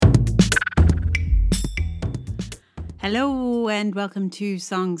Hello and welcome to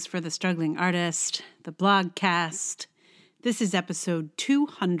Songs for the Struggling Artist, the blogcast. This is episode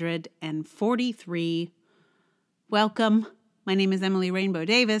 243. Welcome. My name is Emily Rainbow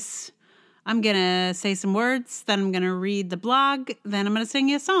Davis. I'm going to say some words, then I'm going to read the blog, then I'm going to sing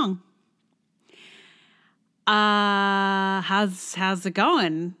you a song. How's it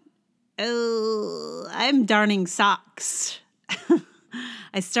going? Oh, I'm darning socks.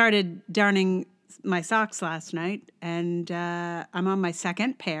 I started darning my socks last night, and I'm on my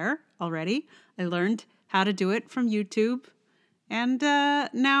second pair already. I learned how to do it from YouTube, and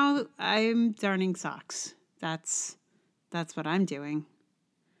now I'm darning socks. That's what I'm doing.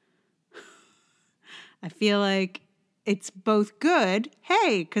 I feel like it's both good,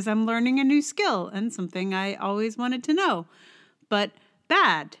 because I'm learning a new skill and something I always wanted to know, but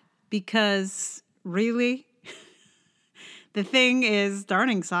bad because really. The thing is,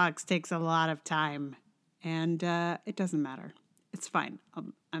 darning socks takes a lot of time, and it doesn't matter. It's fine.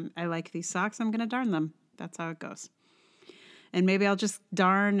 I like these socks. I'm going to darn them. That's how it goes. And maybe I'll just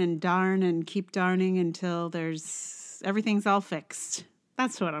darn and keep darning until everything's all fixed.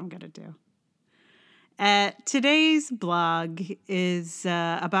 That's what I'm going to do. Today's blog is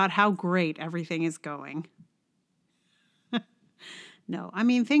about how great everything is going. No, I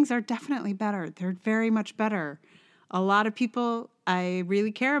mean, things are definitely better. They're very much better. A lot of people I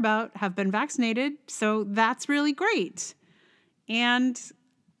really care about have been vaccinated, so that's really great. And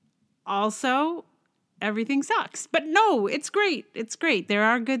also, everything sucks. But no, it's great. It's great. There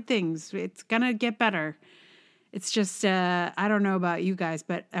are good things. It's going to get better. It's just, I don't know about you guys,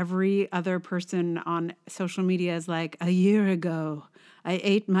 but every other person on social media is like, a year ago, I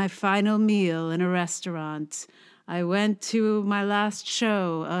ate my final meal in a restaurant. I went to my last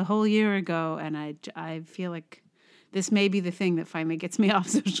show a whole year ago, and I feel like this may be the thing that finally gets me off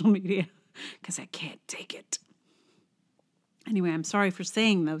social media because I can't take it. Anyway, I'm sorry for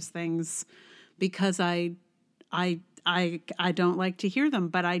saying those things because I don't like to hear them,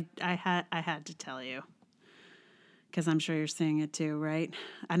 but I had to tell you because I'm sure you're saying it too, right?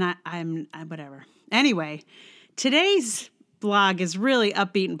 And I'm whatever. Anyway, today's blog is really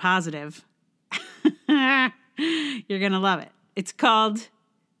upbeat and positive. You're gonna love it. It's called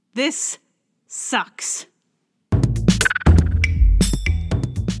This Sucks.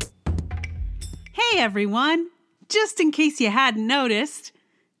 Hey everyone, just in case you hadn't noticed,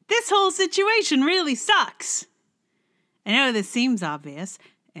 this whole situation really sucks. I know this seems obvious,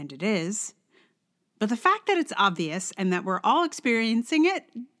 and it is, but the fact that it's obvious and that we're all experiencing it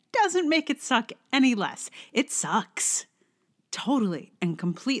doesn't make it suck any less. It sucks. Totally and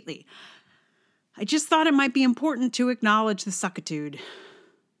completely. I just thought it might be important to acknowledge the suckitude.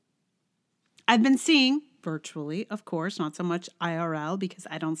 I've been seeing, virtually, of course, not so much IRL because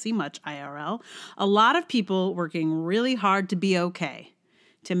I don't see much IRL. A lot of people working really hard to be okay,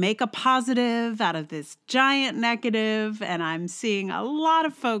 to make a positive out of this giant negative, and I'm seeing a lot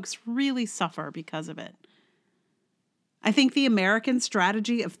of folks really suffer because of it. I think the American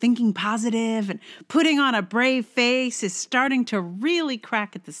strategy of thinking positive and putting on a brave face is starting to really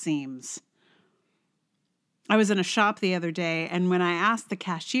crack at the seams. I was in a shop the other day, and when I asked the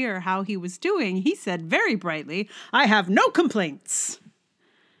cashier how he was doing, he said very brightly, "I have no complaints."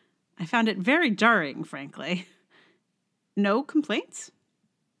 I found it very jarring, frankly. No complaints?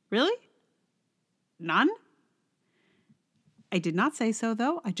 Really? None? I did not say so,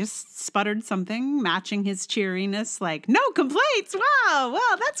 though. I just sputtered something, matching his cheeriness, like, "No complaints! Wow,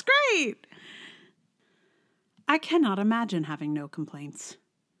 that's great!" I cannot imagine having no complaints.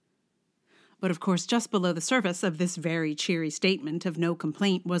 But of course, just below the surface of this very cheery statement of no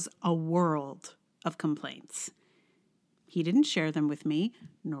complaint was a world of complaints. He didn't share them with me,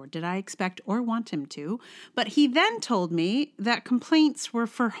 nor did I expect or want him to, but he then told me that complaints were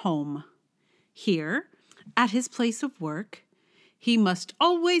for home. Here, at his place of work, he must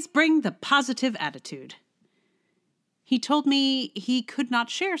always bring the positive attitude. He told me he could not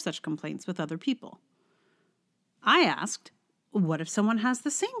share such complaints with other people. I asked, what if someone has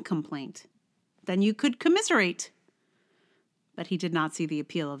the same complaint? Then you could commiserate. But he did not see the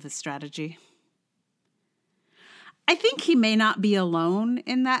appeal of this strategy. I think he may not be alone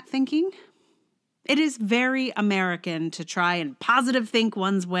in that thinking. It is very American to try and positive think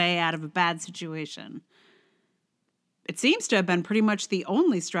one's way out of a bad situation. It seems to have been pretty much the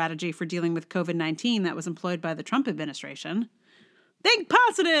only strategy for dealing with COVID-19 that was employed by the Trump administration. Think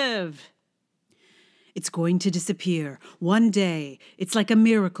positive! It's going to disappear. One day, it's like a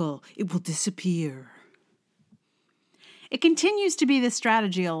miracle. It will disappear. It continues to be the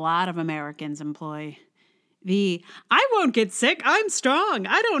strategy a lot of Americans employ. I won't get sick, I'm strong,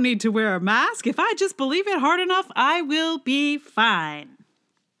 I don't need to wear a mask. If I just believe it hard enough, I will be fine.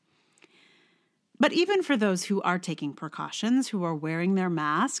 But even for those who are taking precautions, who are wearing their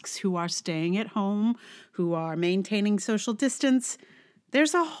masks, who are staying at home, who are maintaining social distance,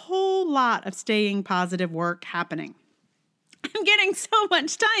 there's a whole lot of staying positive work happening. I'm getting so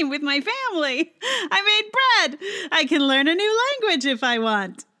much time with my family. I made bread. I can learn a new language if I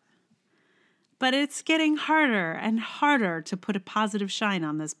want. But it's getting harder and harder to put a positive shine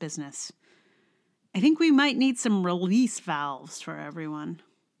on this business. I think we might need some release valves for everyone.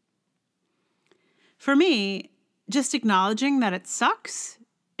 For me, just acknowledging that it sucks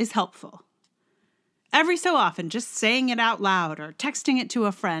is helpful. Every so often, just saying it out loud or texting it to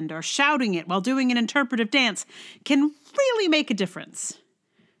a friend or shouting it while doing an interpretive dance can really make a difference.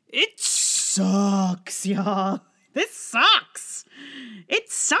 It sucks, y'all. This sucks. It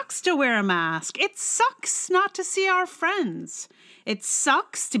sucks to wear a mask. It sucks not to see our friends. It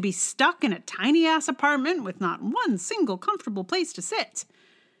sucks to be stuck in a tiny-ass apartment with not one single comfortable place to sit.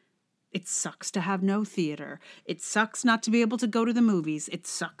 It sucks to have no theater. It sucks not to be able to go to the movies. It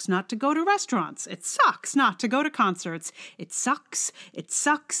sucks not to go to restaurants. It sucks not to go to concerts. It sucks. It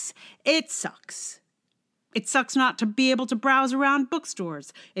sucks. It sucks. It sucks not to be able to browse around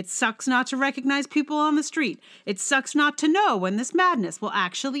bookstores. It sucks not to recognize people on the street. It sucks not to know when this madness will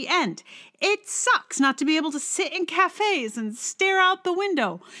actually end. It sucks not to be able to sit in cafes and stare out the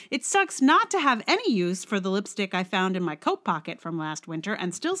window. It sucks not to have any use for the lipstick I found in my coat pocket from last winter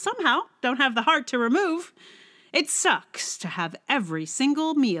and still somehow don't have the heart to remove. It sucks to have every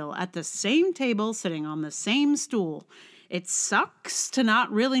single meal at the same table sitting on the same stool. It sucks to not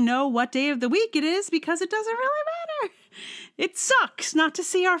really know what day of the week it is because it doesn't really matter. It sucks not to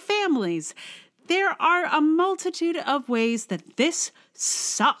see our families. There are a multitude of ways that this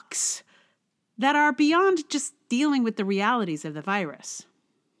sucks that are beyond just dealing with the realities of the virus.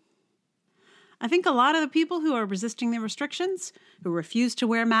 I think a lot of the people who are resisting the restrictions, who refuse to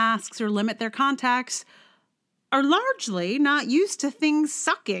wear masks or limit their contacts, are largely not used to things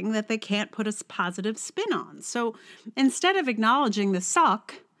sucking that they can't put a positive spin on. So instead of acknowledging the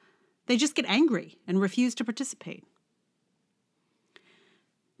suck, they just get angry and refuse to participate.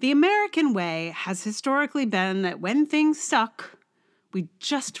 The American way has historically been that when things suck, we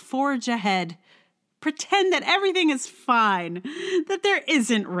just forge ahead, pretend that everything is fine, that there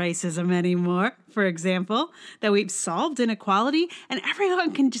isn't racism anymore, for example, that we've solved inequality and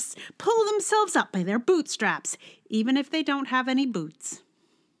everyone can just pull themselves up by their bootstraps, even if they don't have any boots.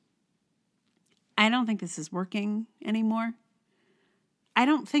 I don't think this is working anymore. I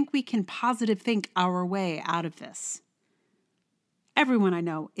don't think we can positive think our way out of this. Everyone I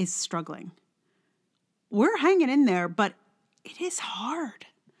know is struggling. We're hanging in there, but it is hard.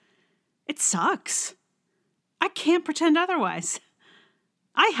 It sucks. I can't pretend otherwise.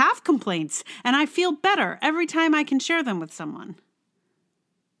 I have complaints, and I feel better every time I can share them with someone.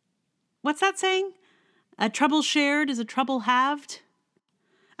 What's that saying? A trouble shared is a trouble halved?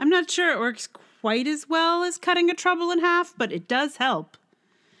 I'm not sure it works quite as well as cutting a trouble in half, but it does help.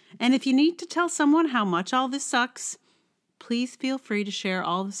 And if you need to tell someone how much all this sucks, please feel free to share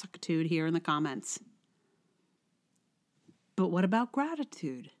all the suckitude here in the comments. But what about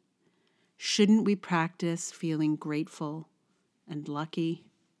gratitude? Shouldn't we practice feeling grateful and lucky?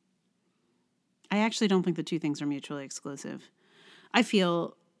 I actually don't think the two things are mutually exclusive. I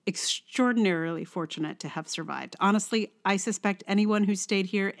feel extraordinarily fortunate to have survived. Honestly, I suspect anyone who stayed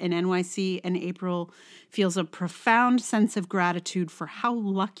here in NYC in April feels a profound sense of gratitude for how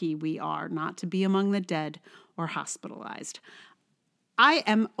lucky we are not to be among the dead or hospitalized. I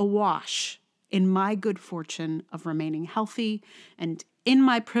am awash in my good fortune of remaining healthy and in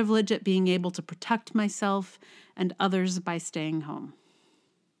my privilege at being able to protect myself and others by staying home.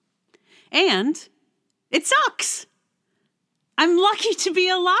 And it sucks. I'm lucky to be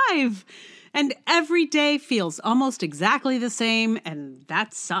alive. And every day feels almost exactly the same, and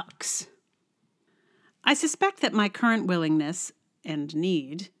that sucks. I suspect that my current willingness and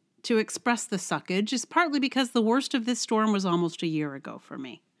need to express the suckage is partly because the worst of this storm was almost a year ago for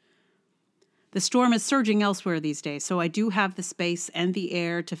me. The storm is surging elsewhere these days, so I do have the space and the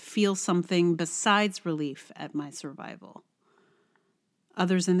air to feel something besides relief at my survival.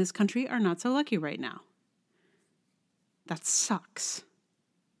 Others in this country are not so lucky right now. That sucks.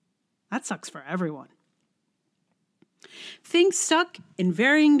 That sucks for everyone. Things suck in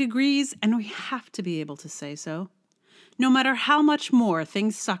varying degrees, and we have to be able to say so. No matter how much more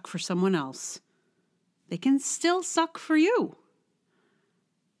things suck for someone else, they can still suck for you.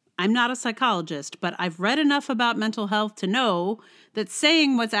 I'm not a psychologist, but I've read enough about mental health to know that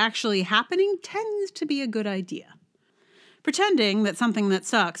saying what's actually happening tends to be a good idea. Pretending that something that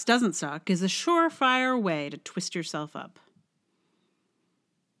sucks doesn't suck is a surefire way to twist yourself up.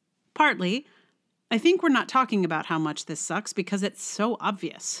 Partly, I think we're not talking about how much this sucks because it's so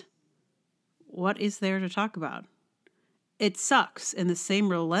obvious. What is there to talk about? It sucks in the same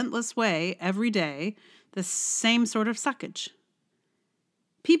relentless way every day, the same sort of suckage.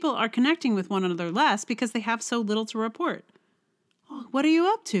 People are connecting with one another less because they have so little to report. Oh, what are you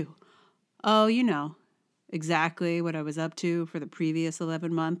up to? Oh, you know, exactly what I was up to for the previous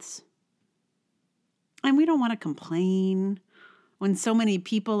 11 months. And we don't want to complain when so many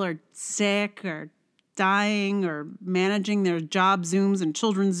people are sick or dying or managing their job Zooms and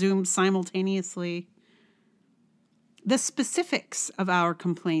children's Zooms simultaneously. The specifics of our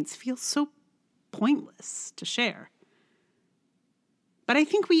complaints feel so pointless to share. But I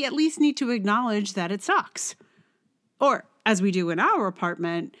think we at least need to acknowledge that it sucks. Or, as we do in our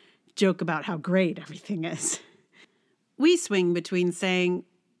apartment, joke about how great everything is. We swing between saying,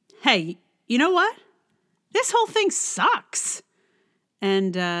 hey, you know what? This whole thing sucks.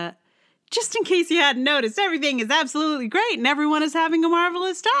 And just in case you hadn't noticed, everything is absolutely great and everyone is having a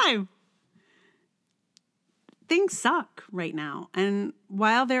marvelous time. Things suck right now. And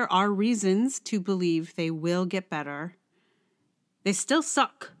while there are reasons to believe they will get better, they still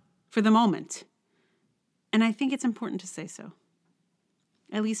suck for the moment. And I think it's important to say so.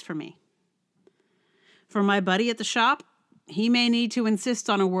 At least for me. For my buddy at the shop, he may need to insist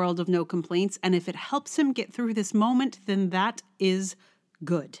on a world of no complaints, and if it helps him get through this moment, then that is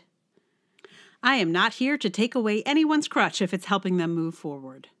good. I am not here to take away anyone's crutch if it's helping them move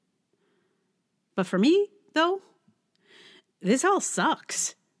forward. But for me, though, this all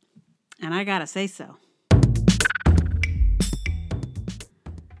sucks. And I gotta say so.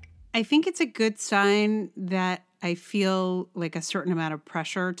 I think it's a good sign that I feel like a certain amount of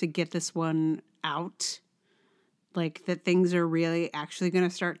pressure to get this one out. Like that things are really actually going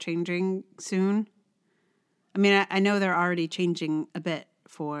to start changing soon. I mean, I know they're already changing a bit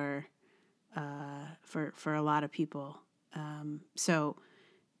for a lot of people. So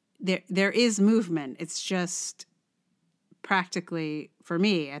there is movement. It's just practically, for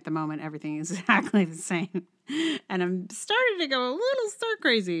me at the moment, everything is exactly the same. And I'm starting to go a little stir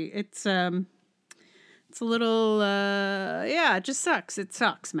crazy. It's a little, it just sucks. It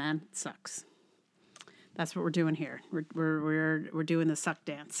sucks, man. It sucks. That's what we're doing here. We're doing the suck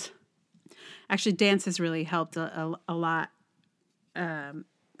dance. Actually, dance has really helped a lot.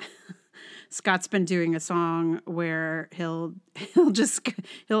 Scott's been doing a song where he'll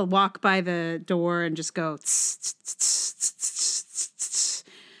walk by the door and just go, tss, tss, tss, tss, tss, tss.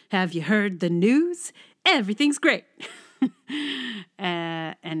 Have you heard the news? Everything's great.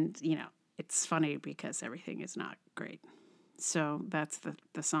 And you know, it's funny because everything is not great. So that's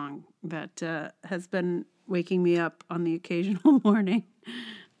the song that has been waking me up on the occasional morning,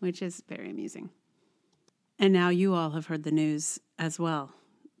 which is very amusing. And now you all have heard the news as well,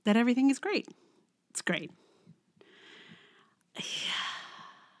 that everything is great. It's great.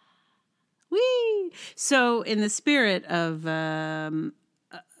 Whee! So in the spirit of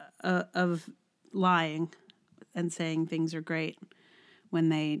lying and saying things are great when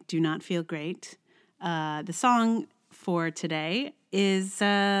they do not feel great, the song for today is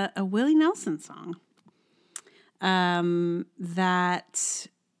a Willie Nelson song that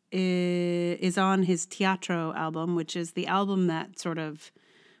is on his Teatro album, which is the album that sort of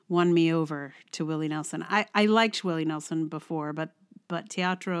won me over to Willie Nelson. I liked Willie Nelson before, but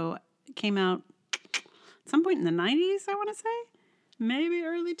Teatro came out at some point in the 90s, I want to say. Maybe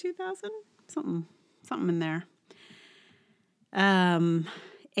early 2000, something in there. And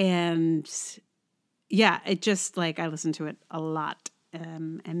yeah, it just I listened to it a lot.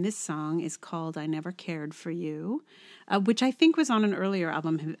 And this song is called I Never Cared for You, which I think was on an earlier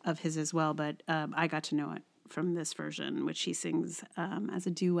album of his as well, but I got to know it from this version, which he sings as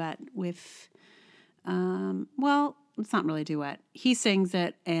a duet with, it's not really a duet. He sings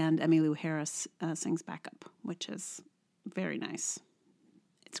it, and Emmylou Harris sings backup, which is very nice.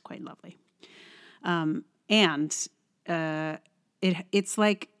 It's quite lovely. It's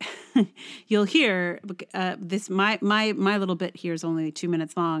like you'll hear this. My little bit here is only 2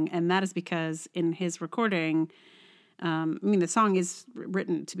 minutes long, and that is because in his recording, the song is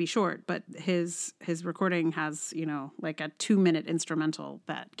written to be short, but his recording has like a 2-minute instrumental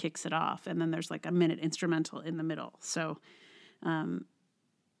that kicks it off, and then there's like a minute instrumental in the middle. So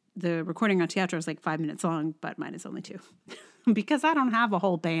the recording on Teatro is like 5 minutes long, but mine is only 2 because I don't have a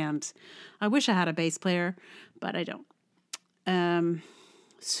whole band. I wish I had a bass player, but I don't.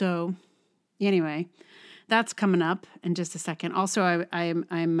 So anyway, that's coming up in just a second. Also,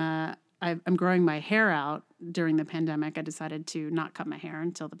 I'm growing my hair out during the pandemic. I decided to not cut my hair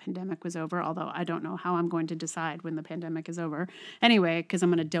until the pandemic was over, although I don't know how I'm going to decide when the pandemic is over. Anyway, because I'm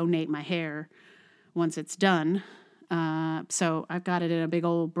going to donate my hair once it's done. So I've got it in a big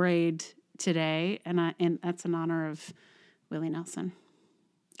old braid today, and that's in honor of Willie Nelson,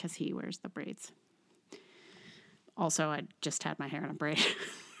 because he wears the braids. Also, I just had my hair in a braid.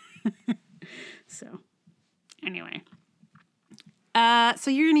 So anyway. So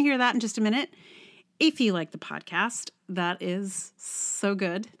you're going to hear that in just a minute. If you like the podcast, that is so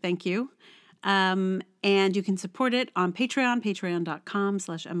good. Thank you. And you can support it on Patreon,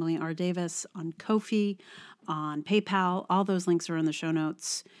 patreon.com/Emily R. Davis, on Ko-fi, on PayPal. All those links are in the show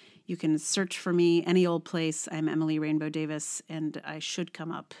notes. You can search for me any old place. I'm Emily Rainbow Davis, and I should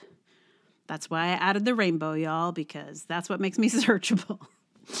come up. That's why I added the rainbow, y'all, because that's what makes me searchable.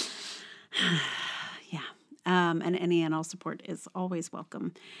 Yeah. And any and all support is always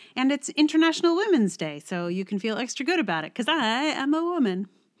welcome. And it's International Women's Day, so you can feel extra good about it, because I am a woman.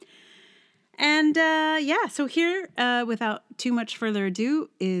 And so here, without too much further ado,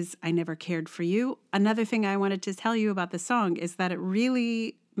 is I Never Cared for You. Another thing I wanted to tell you about this song is that it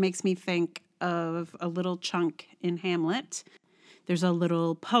really makes me think of a little chunk in Hamlet. There's a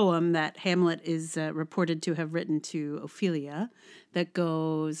little poem that Hamlet is reported to have written to Ophelia that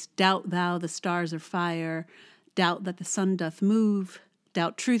goes, "Doubt thou the stars are fire, doubt that the sun doth move,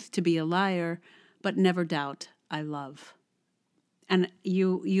 doubt truth to be a liar, but never doubt I love." And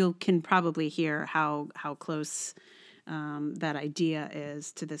you can probably hear how close that idea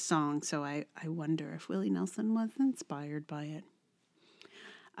is to this song. So I wonder if Willie Nelson was inspired by it.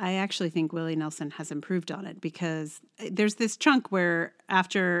 I actually think Willie Nelson has improved on it, because there's this chunk where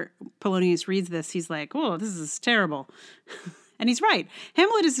after Polonius reads this, he's like, "Oh, this is terrible." And he's right.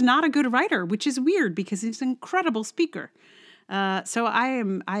 Hamlet is not a good writer, which is weird because he's an incredible speaker. So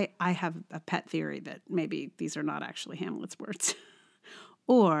I have a pet theory that maybe these are not actually Hamlet's words.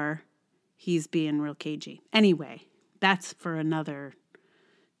 Or he's being real cagey. Anyway, that's for another,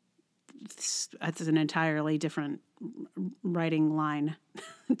 that's an entirely different writing line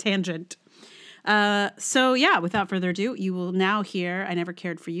tangent. Without further ado, you will now hear I Never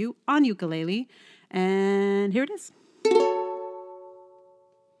Cared for You on ukulele. And here it is.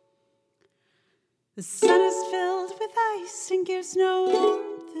 The sun is filled with ice and gives no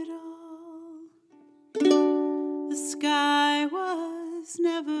warmth at all. The sky was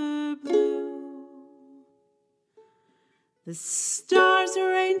never blue. The stars are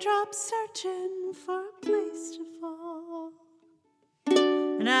raindrops searching for a place to fall.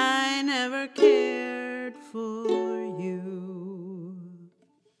 And I never cared for you.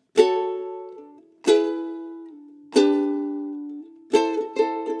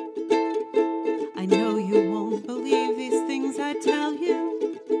 I know you won't believe these things I tell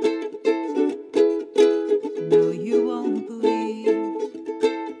you. No, you won't believe.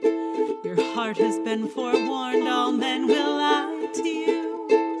 Your heart has been forewarned, all men will lie to you.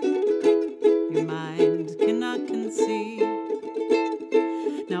 Your mind cannot conceive.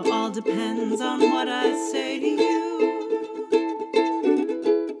 Now all depends on what I say to you,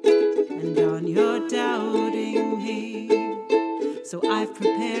 and on your doubting me. So I've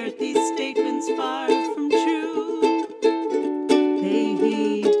prepared these statements far from true. Pay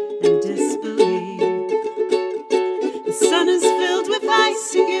heed and disbelieve. The sun is filled with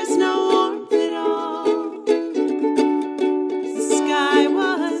ice and gives no warmth at all. The sky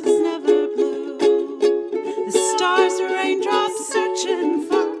was never blue. The stars are raindrops searching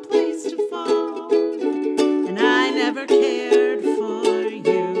for a place to fall. And I never cared for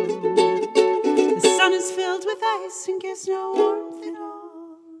you. The sun is filled with ice and gives no warmth at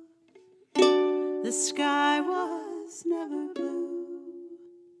all. The sky was never blue.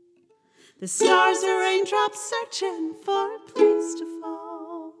 The stars are raindrops searching for a place to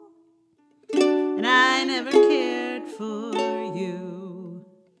fall. And I never cared for you.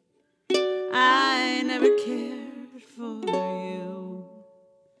 I never cared for you.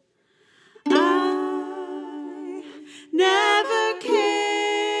 I never